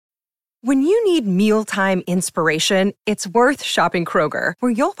When you need mealtime inspiration, it's worth shopping Kroger,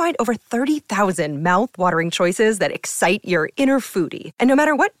 where you'll find over 30,000 mouth-watering choices that excite your inner foodie. And no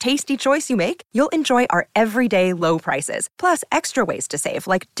matter what tasty choice you make, you'll enjoy our everyday low prices, plus extra ways to save,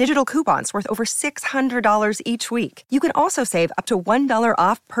 like digital coupons worth over $600 each week. You can also save up to $1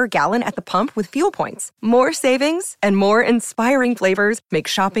 off per gallon at the pump with fuel points. More savings and more inspiring flavors make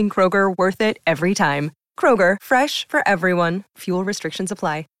shopping Kroger worth it every time. Kroger, fresh for everyone. Fuel restrictions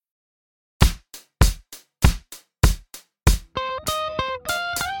apply.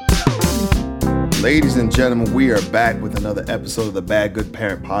 Ladies and gentlemen, we are back with another episode of the Bad Good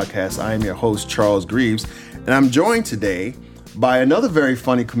Parent Podcast. I am your host, Charles Greaves, and I'm joined today by another very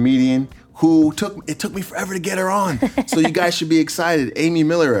funny comedian who it took me forever to get her on. So you guys should be excited. Amy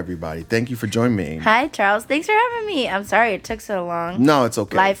Miller, everybody. Thank you for joining me, Amy. Hi, Charles. Thanks for having me. I'm sorry it took so long. No, it's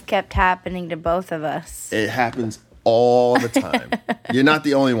okay. Life kept happening to both of us. It happens all the time. You're not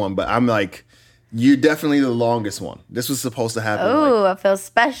the only one, but I'm like, you're definitely the longest one. This was supposed to happen. Oh, I feel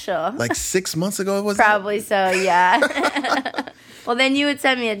special. Like 6 months ago, was it? Probably so, yeah. Well, then you would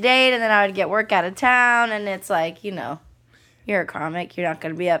send me a date, and then I would get work out of town, and it's like, you're a comic. You're not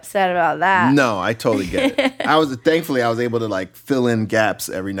going to be upset about that. No, I totally get it. Thankfully I was able to like fill in gaps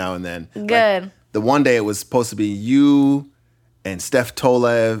every now and then. Good. Like, the one day it was supposed to be you and Steph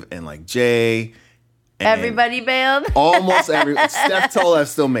Tolev and like Jay. Everybody bailed? Almost Steph Tolev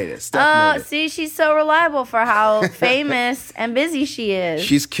still made it. Steph made it. See, she's so reliable for how famous and busy she is.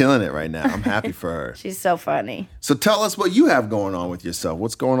 She's killing it right now. I'm happy for her. She's so funny. So tell us what you have going on with yourself.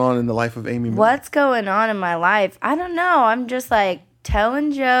 What's going on in the life of Amy Miller? What's going on in my life? I don't know. I'm just like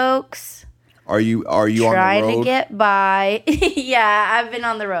telling jokes. Are you on the road? Trying to get by. Yeah, I've been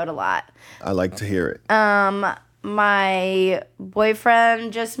on the road a lot. I like to hear it. My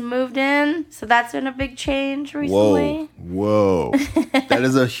boyfriend just moved in, so that's been a big change recently. Whoa. That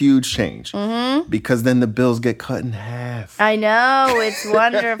is a huge change. Mm-hmm. Because then the bills get cut in half. I know, it's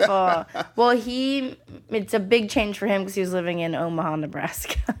wonderful. Well, it's a big change for him because he was living in Omaha,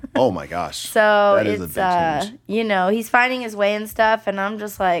 Nebraska. Oh my gosh. So that is a big change. He's finding his way and stuff, and I'm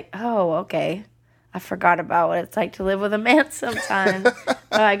just like, oh, okay. I forgot about what it's like to live with a man sometimes.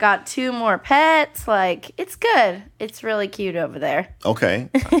 I got 2 more pets. Like, it's good. It's really cute over there. Okay.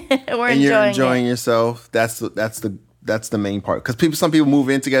 And you're enjoying yourself. That's the main part. Because some people move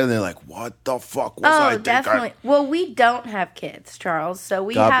in together and they're like, what the fuck was I thinking? Definitely. Well, we don't have kids, Charles. So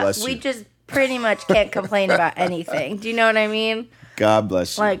we just pretty much can't complain about anything. Do you know what I mean? God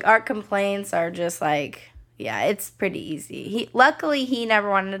bless you. Like, our complaints are just like, yeah, it's pretty easy. Luckily, he never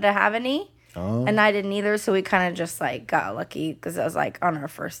wanted to have any. Oh. And I didn't either, so we kind of just like got lucky because I was like on our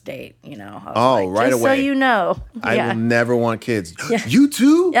first date, I was right just away. So you know, I will never want kids. Yeah. You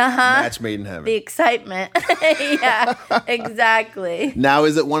too? Match made in heaven. The excitement. Yeah, exactly. Now,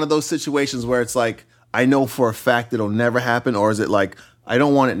 is it one of those situations where it's like, I know for a fact it'll never happen, or is it like, I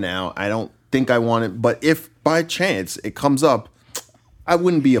don't want it now, I don't think I want it, but if by chance it comes up, I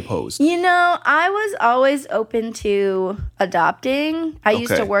wouldn't be opposed. I was always open to adopting. I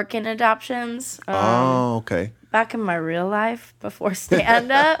used to work in adoptions. Okay. Back in my real life before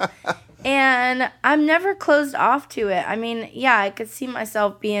stand-up. And I'm never closed off to it. I mean, yeah, I could see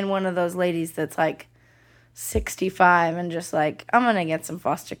myself being one of those ladies that's like 65 and just like, I'm going to get some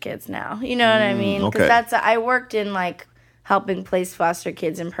foster kids now. You know what I mean? Because I worked in like helping place foster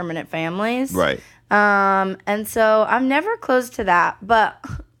kids in permanent families. Right. And so I'm never close to that, but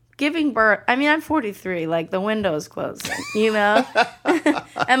giving birth, I'm 43, like the window's closing,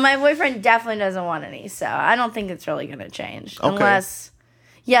 and my boyfriend definitely doesn't want any, so I don't think it's really going to change unless,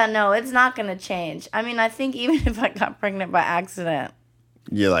 it's not going to change. I think even if I got pregnant by accident.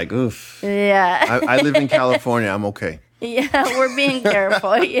 You're like, oof. Yeah. I live in California. I'm okay. Yeah, we're being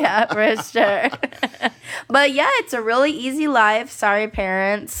careful. Yeah, for sure. But yeah, it's a really easy life. Sorry,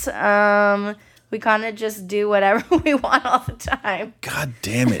 parents. We kind of just do whatever we want all the time. God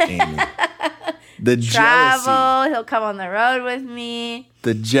damn it, Amy. The Travel, jealousy. he'll come on the road with me.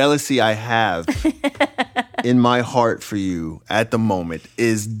 The jealousy I have in my heart for you at the moment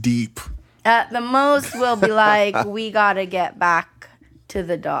is deep. At the most, we'll be like, we got to get back to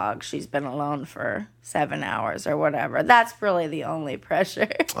the dog. She's been alone for 7 hours or whatever. That's really the only pressure.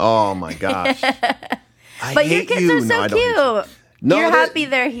 Oh, my gosh. But your kids are so cute. No, you're happy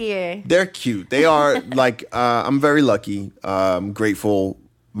they're here. They're cute. They are like, I'm very lucky. Grateful.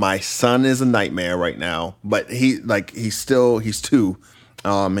 My son is a nightmare right now, but he's 2.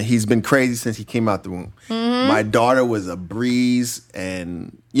 And he's been crazy since he came out the womb. Mm-hmm. My daughter was a breeze.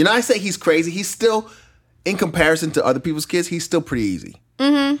 And, I say he's crazy. He's still, in comparison to other people's kids, he's still pretty easy.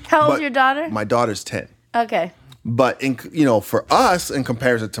 Mm-hmm. How old's your daughter? My daughter's 10. Okay. But for us, in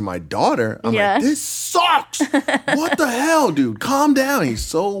comparison to my daughter, I'm like, this sucks. What the hell, dude? Calm down. He's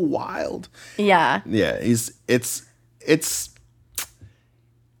so wild. Yeah. Yeah. It's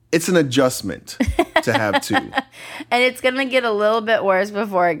an adjustment to have two. And it's going to get a little bit worse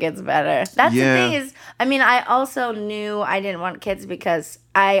before it gets better. That's the thing is, I mean, I also knew I didn't want kids because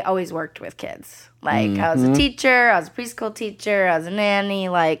I always worked with kids. Like, I was a teacher, I was a preschool teacher, I was a nanny.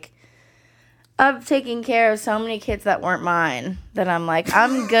 Like, I've taken care of so many kids that weren't mine that I'm like,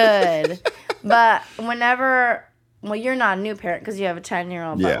 I'm good. But you're not a new parent because you have a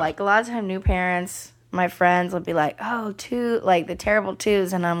 10-year-old. But, like, a lot of time new parents, my friends will be like, oh, two, like the terrible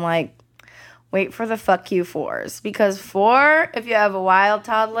twos. And I'm like, wait for the fuck you fours. Because 4, if you have a wild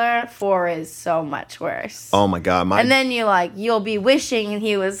toddler, 4 is so much worse. Oh, my God. And then you'll be wishing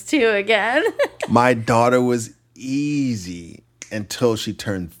he was 2 again. My daughter was easy until she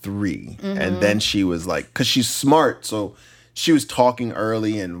turned 3. And then she was like, because she's smart. So she was talking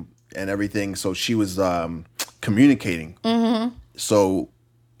early and everything. So she was communicating. So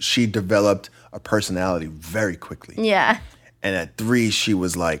she developed a personality very quickly. Yeah. And at 3, she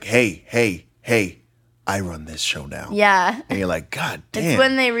was like, hey, I run this show now. Yeah. And you're like, God damn. It's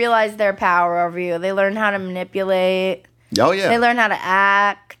when they realize their power over you. They learn how to manipulate. Oh, yeah. They learn how to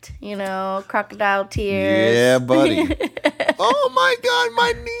act, crocodile tears. Yeah, buddy. Oh, my God,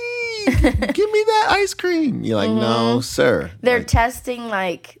 my knee. Give me that ice cream. You're like, no, sir. They're testing,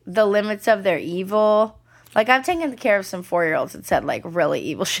 like, the limits of their evil. Like, I've taken care of some 4-year-olds that said, like, really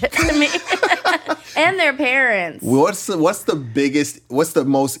evil shit to me. And their parents. What's the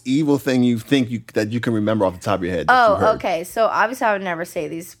most evil thing you think that you can remember off the top of your head? Oh, okay. So, obviously, I would never say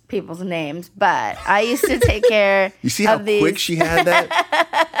these people's names, but I used to take care You see how quick she had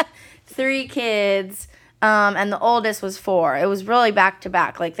that? 3 kids, and the oldest was 4. It was really back to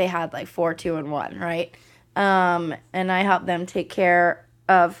back. Like, they had, like, 4, 2, and 1, right? And I helped them take care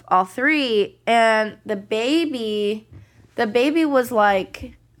of all 3, and the baby was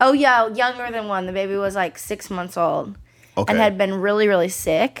like, oh yeah, younger than 1. The baby was like 6 months old, and had been really, really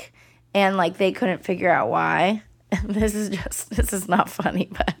sick, and like they couldn't figure out why. This is not funny,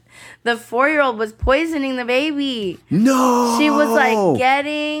 but the 4-year-old was poisoning the baby. No, she was like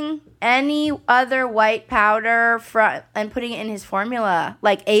getting any other white powder and putting it in his formula,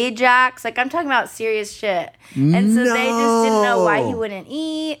 like Ajax. Like, I'm talking about serious shit. And so they just didn't know why he wouldn't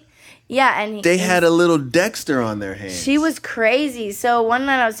eat. Yeah, and they had a little Dexter on their hands. She was crazy. So one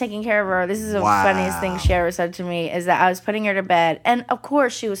night I was taking care of her. This is the funniest thing she ever said to me, is that I was putting her to bed, and of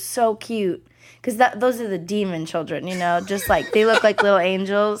course she was so cute, because those are the demon children, just like they look like little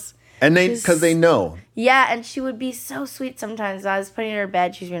angels. And because they know. Yeah, and she would be so sweet sometimes. I was putting her to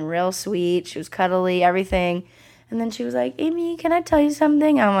bed. She's been real sweet. She was cuddly, everything. And then she was like, Amy, can I tell you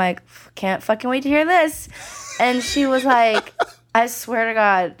something? I'm like, can't fucking wait to hear this. And she was like, I swear to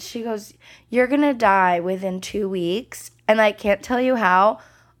God, she goes, you're going to die within 2 weeks, and I can't tell you how.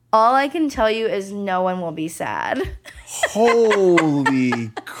 All I can tell you is no one will be sad. Holy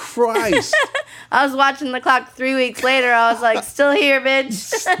Christ. I was watching the clock 3 weeks later. I was like, still here,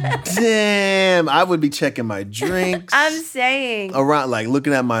 bitch. Damn. I would be checking my drinks. I'm saying. Around, like,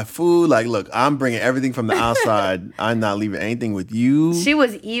 looking at my food. Like, look, I'm bringing everything from the outside. I'm not leaving anything with you. She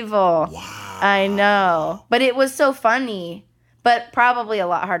was evil. Wow. I know. But it was so funny. But probably a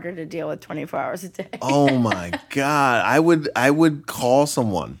lot harder to deal with 24 hours a day. Oh my God. I would call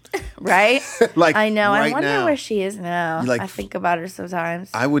someone. Right? Like, I know. right I wonder now. where she is now. Like, I think about her sometimes.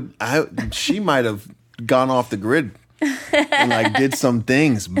 She might have gone off the grid and like did some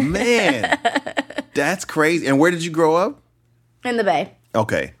things. Man, that's crazy. And where did you grow up? In the Bay.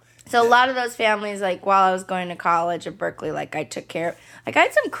 Okay. So a lot of those families, like while I was going to college at Berkeley, like I took care of, like I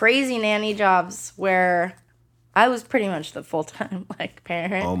had some crazy nanny jobs where I was pretty much the full-time, like,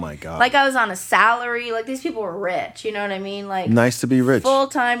 parent. Oh, my God. Like, I was on a salary. Like, these people were rich, you know what I mean? Like, nice to be rich.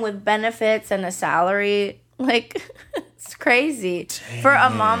 Full-time with benefits and a salary. Like, it's crazy. Damn. For a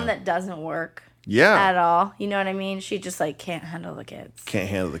mom that doesn't work at all. You know what I mean? She just, like, can't handle the kids. Can't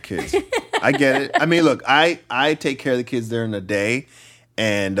handle the kids. I get it. I mean, look, I take care of the kids during the day.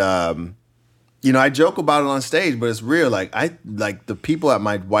 And, I joke about it on stage, but it's real. Like, the people at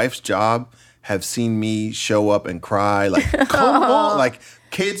my wife's job have seen me show up and cry, like, come on. Like,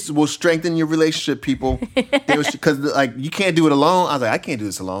 kids will strengthen your relationship, people. Because, like, you can't do it alone. I was like, I can't do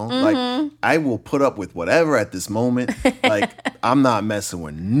this alone. Mm-hmm. Like, I will put up with whatever at this moment. Like, I'm not messing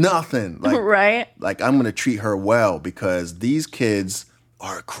with nothing. Like, right? Like, I'm going to treat her well because these kids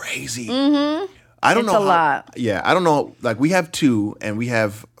are crazy. Mm-hmm. I don't know. It's a lot. Yeah, I don't know. Like, we have 2, and we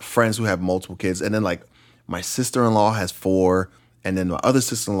have friends who have multiple kids. And then, like, my sister-in-law has 4. And then my other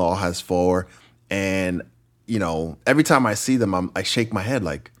sister-in-law has 4. And, you know, every time I see them, I shake my head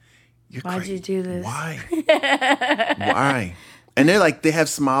like, you're Why'd crazy. you do this? Why? Why? And they're like, they have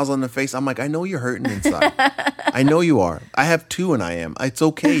smiles on their face. I'm like, I know you're hurting inside. I know you are. I have 2 and I am. It's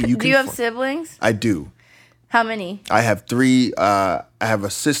okay. You can. Do you have siblings? I do. How many? I have 3. I have a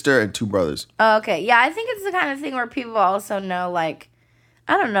sister and 2 brothers. Oh, okay. Yeah, I think it's the kind of thing where people also know, like,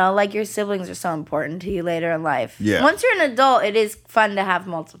 I don't know, like your siblings are so important to you later in life. Yeah. Once you're an adult, it is fun to have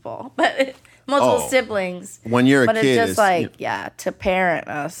multiple, but siblings. When you're a but kid, it's just like, to parent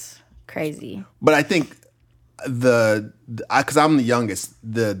us, crazy. But I think because I'm the youngest,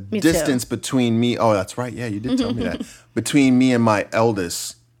 the distance between me. Oh, that's right. Yeah, you did tell me that. Between me and my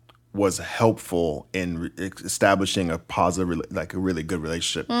eldest was helpful in establishing a positive, like a really good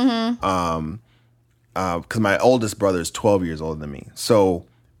relationship. Because my oldest brother is 12 years older than me. So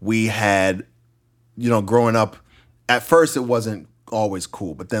we had, you know, growing up, at first it wasn't always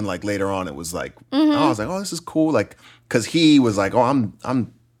cool. But then like later on it was like, I was like, oh, this is cool. Like, because he was like, oh,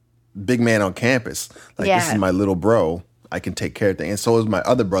 I'm big man on campus. Like, this is my little bro. I can take care of things. And so was my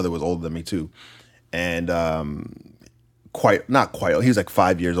other brother was older than me too. And not quite, he was like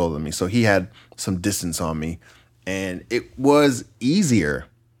 5 years older than me. So he had some distance on me. And it was easier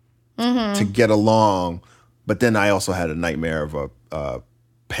to get along. But then I also had a nightmare of a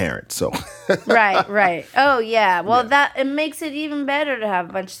parent. So Right. Oh yeah. Well, that it makes it even better to have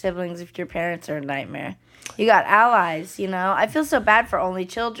a bunch of siblings if your parents are a nightmare. You got allies, you know. I feel so bad for only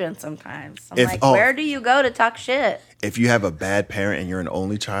children sometimes. Where do you go to talk shit? If you have a bad parent and you're an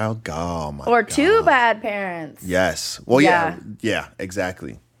only child, oh my Or God. 2 bad parents. Yes. Well, yeah,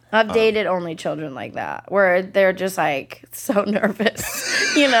 exactly. I've dated only children like that, where they're just like so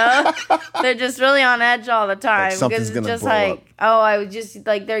nervous, you know? They're just really on edge all the time. Like something's because it's gonna just blow like, up. I would just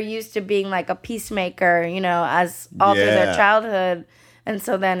like, they're used to being like a peacemaker, you know, as all through their childhood. And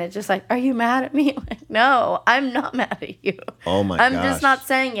so then it's just like, are you mad at me? Like, no, I'm not mad at you. Oh my I'm gosh. just not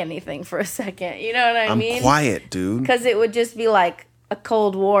saying anything for a second. You know what I mean? I'm quiet, dude. Because it would just be like a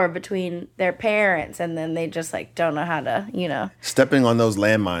cold war between their parents, and then they just like don't know how to, you know. Stepping on those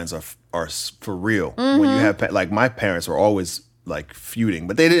landmines are for real. When you have like my parents were always like feuding,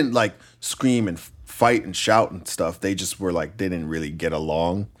 but they didn't like scream and fight and shout and stuff. They just were like they didn't really get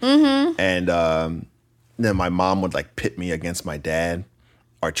along. And then my mom would like pit me against my dad.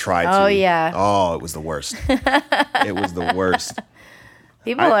 Or tried to. Oh, yeah. Oh, it was the worst. It was the worst.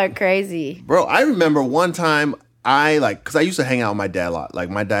 People are crazy. Bro, I remember one time because I used to hang out with my dad a lot.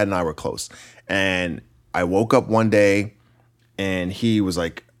 Like, my dad and I were close. And I woke up one day, and he was,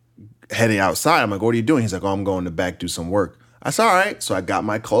 like, heading outside. I'm like, what are you doing? He's like, oh, I'm going to back do some work. I said, all right. So I got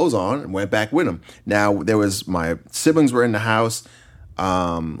my clothes on and went back with him. Now, my siblings were in the house.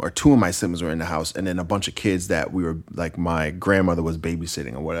 Or 2 of my siblings were in the house, and then a bunch of kids that we were like my grandmother was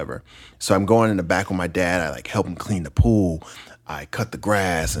babysitting or whatever. So I'm going in the back with my dad. I like help him clean the pool. I cut the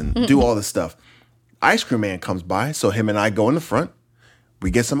grass and do all this stuff. Ice cream man comes by, so him and I go in the front. We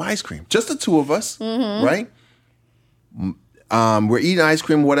get some ice cream, just the 2 of us, right? We're eating ice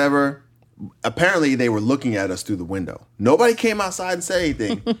cream, whatever. Apparently, they were looking at us through the window. Nobody came outside and said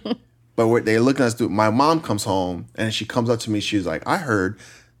anything. But they're looking at us through. My mom comes home, and she comes up to me. She's like, I heard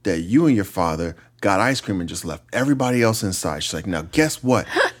that you and your father got ice cream and just left everybody else inside. She's like, now, guess what?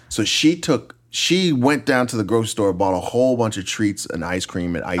 So she went down to the grocery store, bought a whole bunch of treats and ice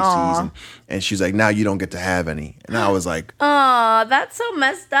cream and ices. And she's like, now you don't get to have any. And I was like, oh, that's so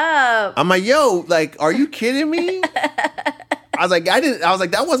messed up. I'm like, yo, like, are you kidding me? I was like,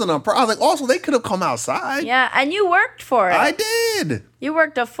 that wasn't on purpose. I was like, also, they could have come outside. Yeah, and you worked for it. I did. You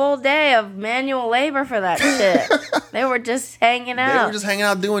worked a full day of manual labor for that shit. They were just hanging out. They were just hanging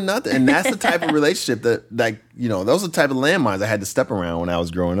out doing nothing. And that's the type of relationship that, like, you know, those are the type of landmines I had to step around when I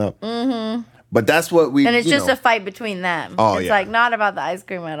was growing up. But that's what we, and it's just a fight between them. Oh, it's like not about the ice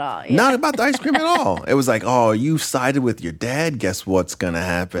cream at all. Yeah. Not about the ice cream at all. It was like, oh, you sided with your dad. Guess what's going to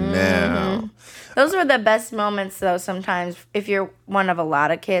happen now? Those were the best moments, though, sometimes, if you're one of a lot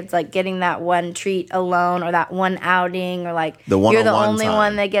of kids, like getting that one treat alone or that one outing or like you're the only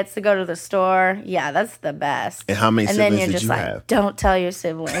one that gets to go to the store. Yeah, that's the best. And how many siblings did you have? And then you're just like, don't tell your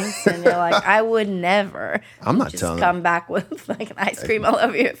siblings. And you're like, I would never. I'm not telling them. Come back with like an ice cream all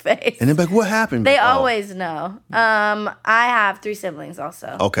over your face. And they're like, what happened? They always know. I have 3 siblings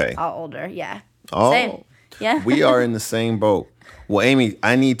also. Okay. All older, yeah. Oh. Same. Yeah. We are in the same boat. Well, Amy,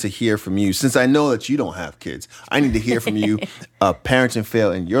 I need to hear from you. Since I know that you don't have kids, I need to hear from you a parenting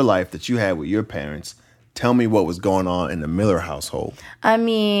fail in your life that you had with your parents. Tell me what was going on in the Miller household. I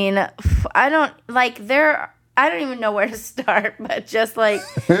mean, I don't even know where to start, but just like,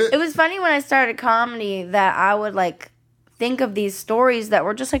 it was funny when I started comedy that I would like think of these stories that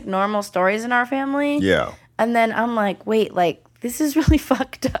were just like normal stories in our family. Yeah. And then I'm like, wait, like this is really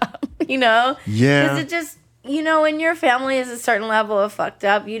fucked up, you know? Yeah. Because it just, you know, when your family is a certain level of fucked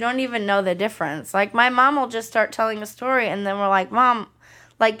up, you don't even know the difference. Like my mom will just start telling a story and then we're like, Mom,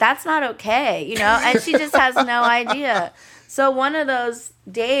 like that's not okay, you know? And she just has no idea. So one of those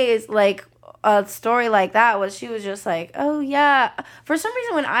days, like a story like that was she was just like, oh yeah. For some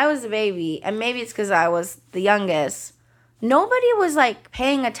reason when I was a baby, and maybe it's because I was the youngest, nobody was like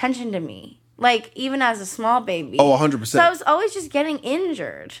paying attention to me. Like, even as a small baby. Oh, 100%. So I was always just getting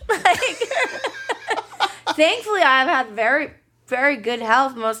injured. Like, thankfully, I've had very, very good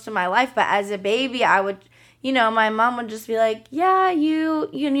health most of my life. But as a baby, I would, you know, my mom would just be like, yeah, you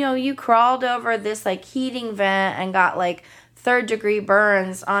know, you crawled over this, like, heating vent and got, like, 3rd-degree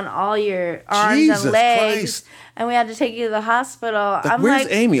burns on all your arms Jesus and legs. Christ. And we had to take you to the hospital. Like, where's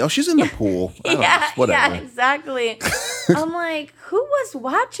Amy? Oh, she's in the pool. I don't know. Whatever. Yeah, exactly. I'm like, who was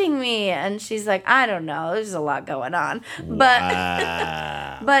watching me? And she's like, I don't know. There's a lot going on.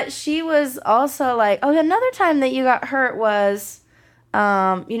 Wow. But she was also like, oh, another time that you got hurt was,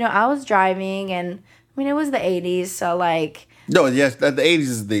 you know, I was driving and, I mean, it was the 80s. So, like. No, yes, the 80s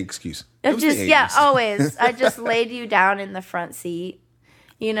is the excuse. It was just, the 80s. yeah, always. I just laid you down in the front seat.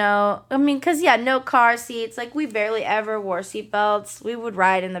 You know, I mean, because, yeah, no car seats. Like, we barely ever wore seatbelts. We would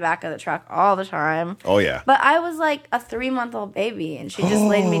ride in the back of the truck all the time. Oh, yeah. But I was like a 3-month-old baby, and she just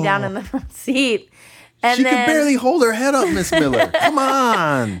laid me down in the front seat. And she then, could barely hold her head up, Miss Miller. Come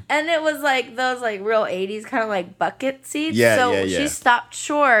on. And it was like those, like, real 80s kind of, like, bucket seats. Yeah, so yeah. she stopped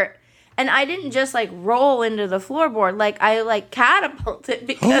short. And I didn't just, like, roll into the floorboard. Like, I, like, catapulted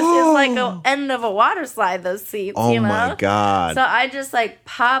because it's like the end of a water slide, those seats, Oh, you know? my God. So I just, like,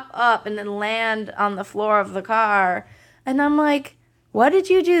 pop up and then land on the floor of the car. And I'm like, what did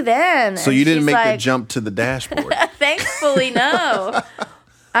you do then? So and you didn't she's make like, the jump to the dashboard. Thankfully, no.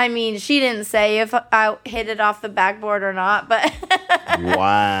 I mean, she didn't say if I hit it off the backboard or not, but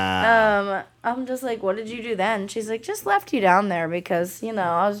Wow. I'm just like, what did you do then? She's like, just left you down there because, you know,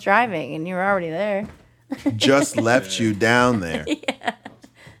 I was driving and you were already there. Just left you down there. Yeah.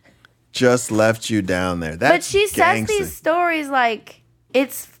 Just left you down there. That's But she says these stories like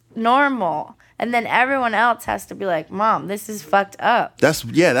it's normal. And then everyone else has to be like, Mom, this is fucked up. That's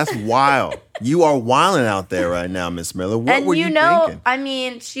wild. You are wilding out there right now, Miss Miller. What were you thinking? I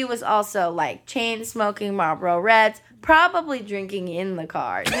mean, she was also like chain smoking Marlboro Reds, probably drinking in the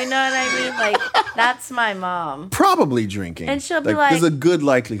car. You know what I mean? Like, that's my mom. Probably drinking. And she'll be like, there's a good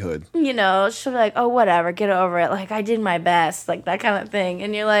likelihood. You know, she'll be like, oh, whatever, get over it. Like, I did my best, like that kind of thing.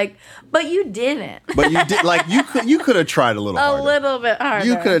 And you're like, but you didn't. But you did, like, you could have tried a little harder. A little bit harder.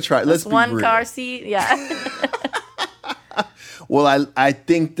 You could have tried. Let's Just be one real. car seat, yeah. Well, I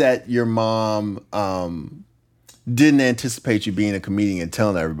think that your mom didn't anticipate you being a comedian and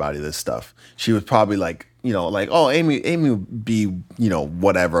telling everybody this stuff. She was probably like, you know, like, oh, Amy would be, you know,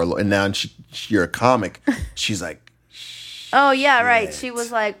 whatever. And now you're a comic. She's like, Oh, yeah, right. She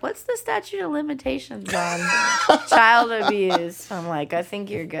was like, what's the statute of limitations on child abuse? I'm like, I think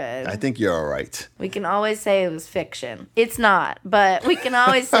you're good. I think you're all right. We can always say it was fiction. It's not, but we can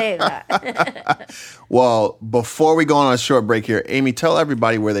always say that. Well, before we go on a short break here, Amy, tell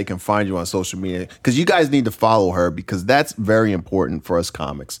everybody where they can find you on social media, because you guys need to follow her, because that's very important for us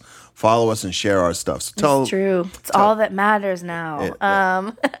comics. Follow us and share our stuff. So It's true. It's all that matters now.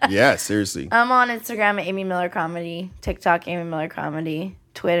 Yeah, seriously. I'm on Instagram at Amy Miller Comedy, TikTok Amy Miller Comedy,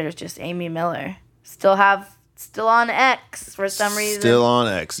 Twitter is just Amy Miller. Still on X for some reason. Still on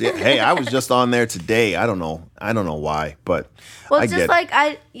X. Yeah. Hey, I was just on there today. I don't know why, but well, I it's just get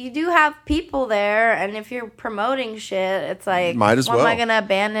like you do have people there, and if you're promoting shit, it's like, Might as Am well. I gonna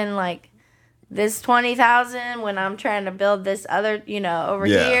abandon like this 20,000 when I'm trying to build this other, you know, over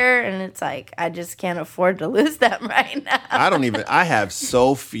Yeah. here? And it's like, I just can't afford to lose them right now. I have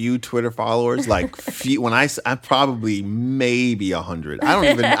so few Twitter followers, like few, when I probably maybe 100.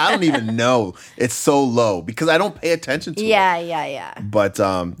 I don't even know. It's so low because I don't pay attention to it. Yeah. But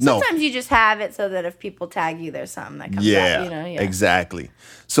no. Sometimes you just have it so that if people tag you, there's something that comes out, you know? Yeah. Exactly.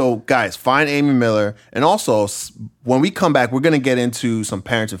 So, guys, find Amy Miller. And also, when we come back, we're going to get into some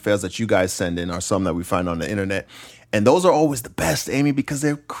parenting fails that you guys send in or some that we find on the internet. And those are always the best, Amy, because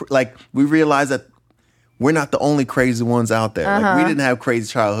they're like, we realize that we're not the only crazy ones out there. Like, we didn't have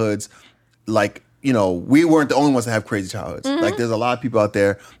crazy childhoods. Like, you know, we weren't the only ones that have crazy childhoods. Like, there's a lot of people out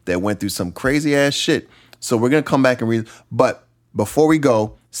there that went through some crazy ass shit. So we're going to come back and read. But before we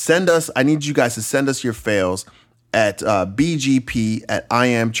go, I need you guys to send us your fails at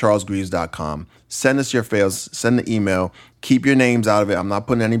bgp@iamcharlesgreaves.com. Send us your fails. Send the email. Keep your names out of it. I'm not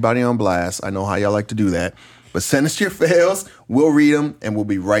putting anybody on blast. I know how y'all like to do that. But send us your fails. We'll read them, and we'll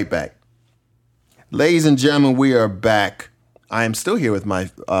be right back. Ladies and gentlemen, we are back. I am still here with my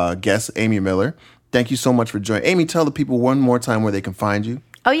guest, Amy Miller. Thank you so much for joining. Amy, tell the people one more time where they can find you.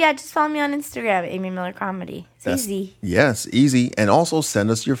 Oh, yeah, just follow me on Instagram, Amy Miller Comedy. It's easy. Yes, easy. And also send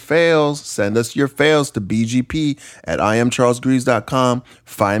us your fails. Send us your fails to bgp@iamcharlesgreaves.com.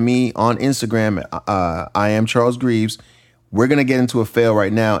 Find me on Instagram at IamCharlesGreaves. We're going to get into a fail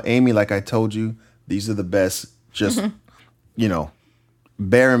right now. Amy, like I told you, these are the best. Just,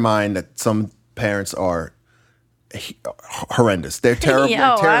 bear in mind that some parents are horrendous. They're terrible.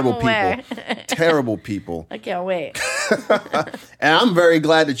 They're terrible people. Terrible people. I can't wait. And I'm very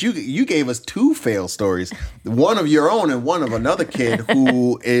glad that you gave us two fail stories, one of your own and one of another kid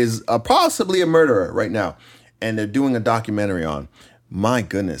who is possibly a murderer right now, and they're doing a documentary on. My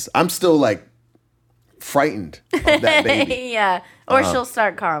goodness, I'm still like frightened of that baby. Yeah, or she'll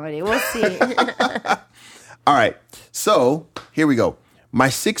start comedy. We'll see. All right, so here we go. My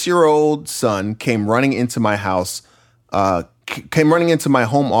 6-year-old son came running into my house, came running into my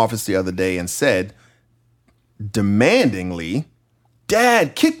home office the other day and said, demandingly,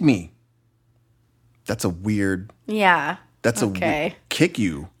 "Dad, kick me." That's a weird. Yeah. That's okay. Kick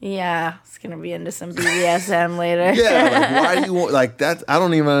you. Yeah, it's gonna be into some BDSM later. Yeah, like why do you want like that? I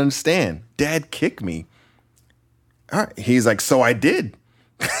don't even understand. Dad, kick me. All right, he's like, so I did.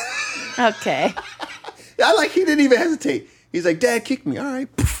 Okay. He didn't even hesitate. He's like, Dad, kick me. All right.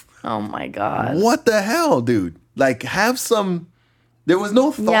 Oh my God. What the hell, dude? Like, have some. There was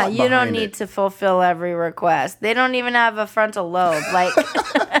no thought. Yeah, you don't behind need it. to fulfill every request. They don't even have a frontal lobe. Like,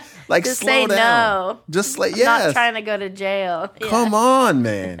 Like, just slow say down. no. Just like, I'm yes. not trying to go to jail. Yeah. Come on,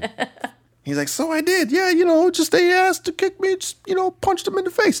 man. He's like, so I did. Yeah, just they asked to kick me, just, punched him in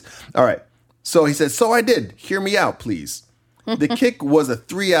the face. All right. So he said, so I did. Hear me out, please. The kick was a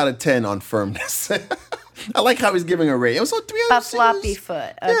 3 out of 10 on firmness. I like how he's giving a rating. It was a 3 out A of 10. floppy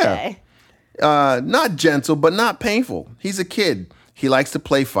foot. Okay. Not gentle, but not painful. He's a kid. He likes to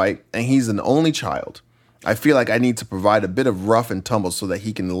play fight, and he's an only child. I feel like I need to provide a bit of rough and tumble so that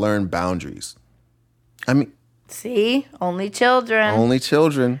he can learn boundaries. I mean, See? Only children. only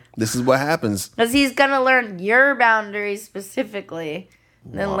children. This is what happens. Because he's going to learn your boundaries specifically.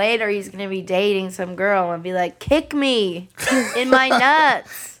 Then later he's going to be dating some girl and be like, kick me in my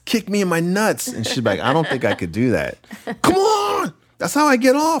nuts. Kick me in my nuts. And she's like, I don't think I could do that. Come on. That's how I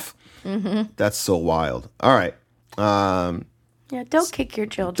get off. Mm-hmm. That's so wild. All right. Yeah, don't kick your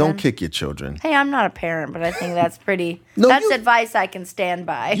children. Don't kick your children. Hey, I'm not a parent, but I think that's pretty. No, that's advice I can stand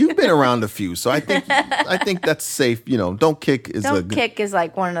by. You've been around a few, so I think that's safe. Don't kick is kick is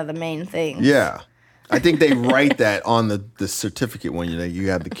like one of the main things. Yeah. I think they write that on the certificate when you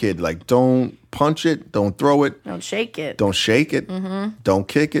have the kid. Like, don't punch it, don't throw it, Don't shake it. don't shake it, don't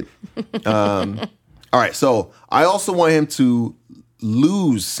kick it. All right, so I also want him to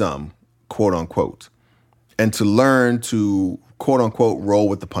lose some, quote unquote, and to learn to, quote unquote, roll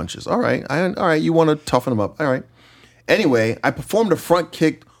with the punches. All right, you want to toughen him up. All right. Anyway, I performed a front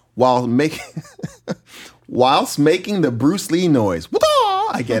kick whilst making the Bruce Lee noise.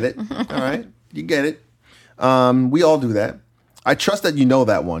 I get it. All right. You get it. We all do that. I trust that you know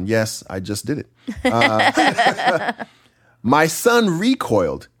that one. Yes, I just did it. My son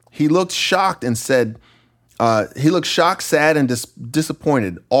recoiled. He looked shocked and said, sad, and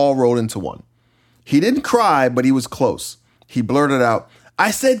disappointed, all rolled into one. He didn't cry, but he was close. He blurted out,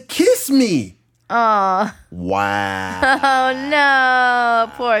 I said, kiss me. Oh. Wow. Oh,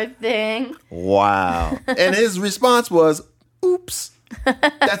 no. Poor thing. Wow. And his response was, oops.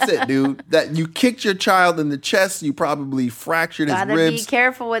 That's it, dude. That you kicked your child in the chest. You probably fractured his Gotta ribs. be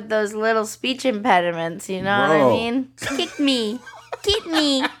careful with those little speech impediments. You know what I mean? Kick me. Kick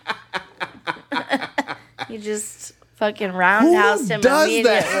me. You just fucking roundhouse him does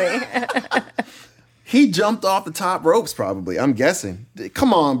immediately. He jumped off the top ropes, probably. I'm guessing.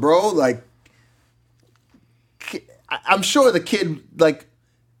 Come on, bro. Like, I'm sure the kid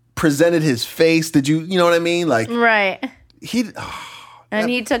presented his face. Did you know what I mean? Like, Right. he. And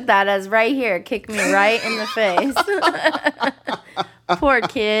he took that as right here, kick me right in the face. Poor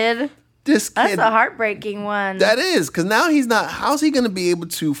kid. This kid. That's a heartbreaking one. That is, because now he's not. How's he going to be able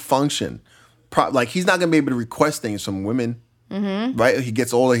to function? He's not going to be able to request things from women. Mm-hmm. Right? He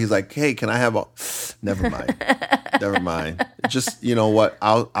gets older. He's like, hey, can I have a. Never mind. Never mind. Just, you know what?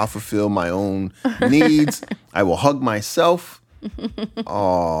 I'll fulfill my own needs. I will hug myself.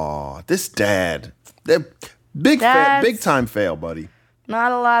 Oh, this dad. They're big time fail, buddy.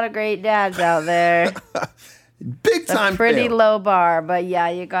 Not a lot of great dads out there. Big time Pretty fail. low bar, but yeah,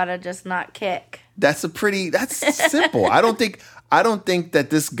 you gotta just not kick. That's simple. I don't think that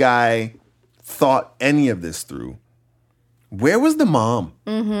this guy thought any of this through, where was the mom?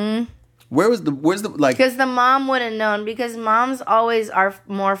 Mm-hmm. Where's the like? Because the mom would have known. Because moms always are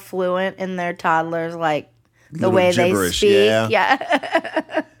more fluent in their toddlers, like the way gibberish, they speak.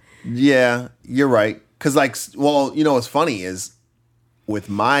 Yeah. Yeah, you're right. Because well, what's funny is with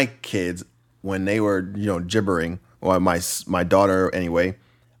my kids when they were gibbering, or my daughter anyway,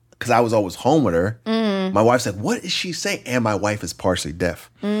 because I was always home with her. My wife said, "What is she saying?" And my wife is partially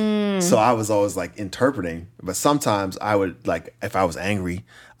deaf, so I was always like interpreting. But sometimes I would if I was angry,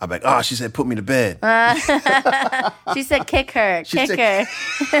 I'd be like, "Oh, she said put me to bed." She said kick her, kick her.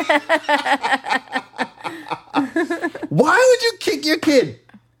 Why would you kick your kid?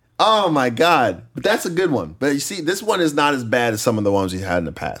 Oh my God. But that's a good one. But you see, this one is not as bad as some of the ones we had in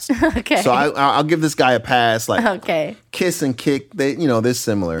the past. Okay. So I'll give this guy a pass. Okay. Kiss and kick, they're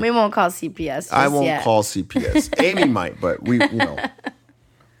similar. We won't call CPS. I won't call CPS. Amy might, but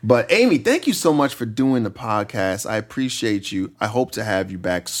But Amy, thank you so much for doing the podcast. I appreciate you. I hope to have you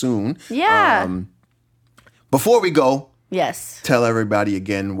back soon. Yeah. Before we go, yes. Tell everybody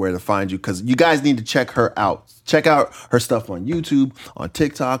again where to find you, because you guys need to check her out. Check out her stuff on YouTube, on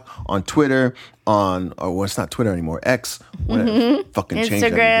TikTok, on Twitter, it's not Twitter anymore, X, whatever. Fucking change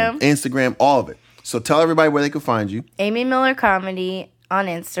Instagram. Instagram, all of it. So tell everybody where they can find you. Amy Miller Comedy on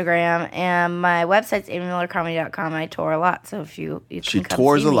Instagram, and my website's amymillercomedy.com. I tour a lot, so if you can She come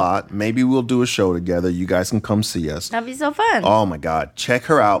tours see a me. lot. Maybe we'll do a show together. You guys can come see us. That'd be so fun. Oh my God. Check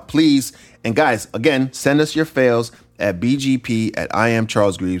her out, please. And guys, again, send us your fails at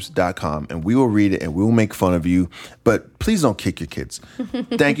bgp@iamcharlesgreaves.com, and we will read it and we will make fun of you. But please don't kick your kids.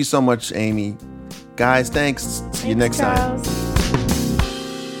 Thank you so much, Amy. Guys, thanks. See you next time.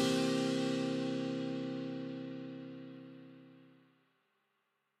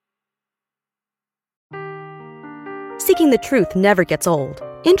 Seeking the truth never gets old.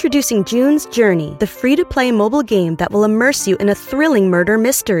 Introducing June's Journey, the free-to-play mobile game that will immerse you in a thrilling murder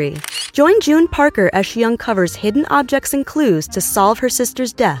mystery. Join June Parker as she uncovers hidden objects and clues to solve her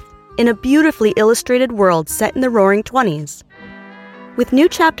sister's death in a beautifully illustrated world set in the Roaring '20s. With new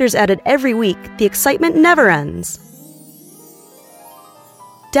chapters added every week, the excitement never ends.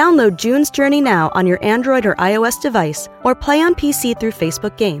 Download June's Journey now on your Android or iOS device, or play on PC through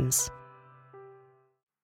Facebook Games.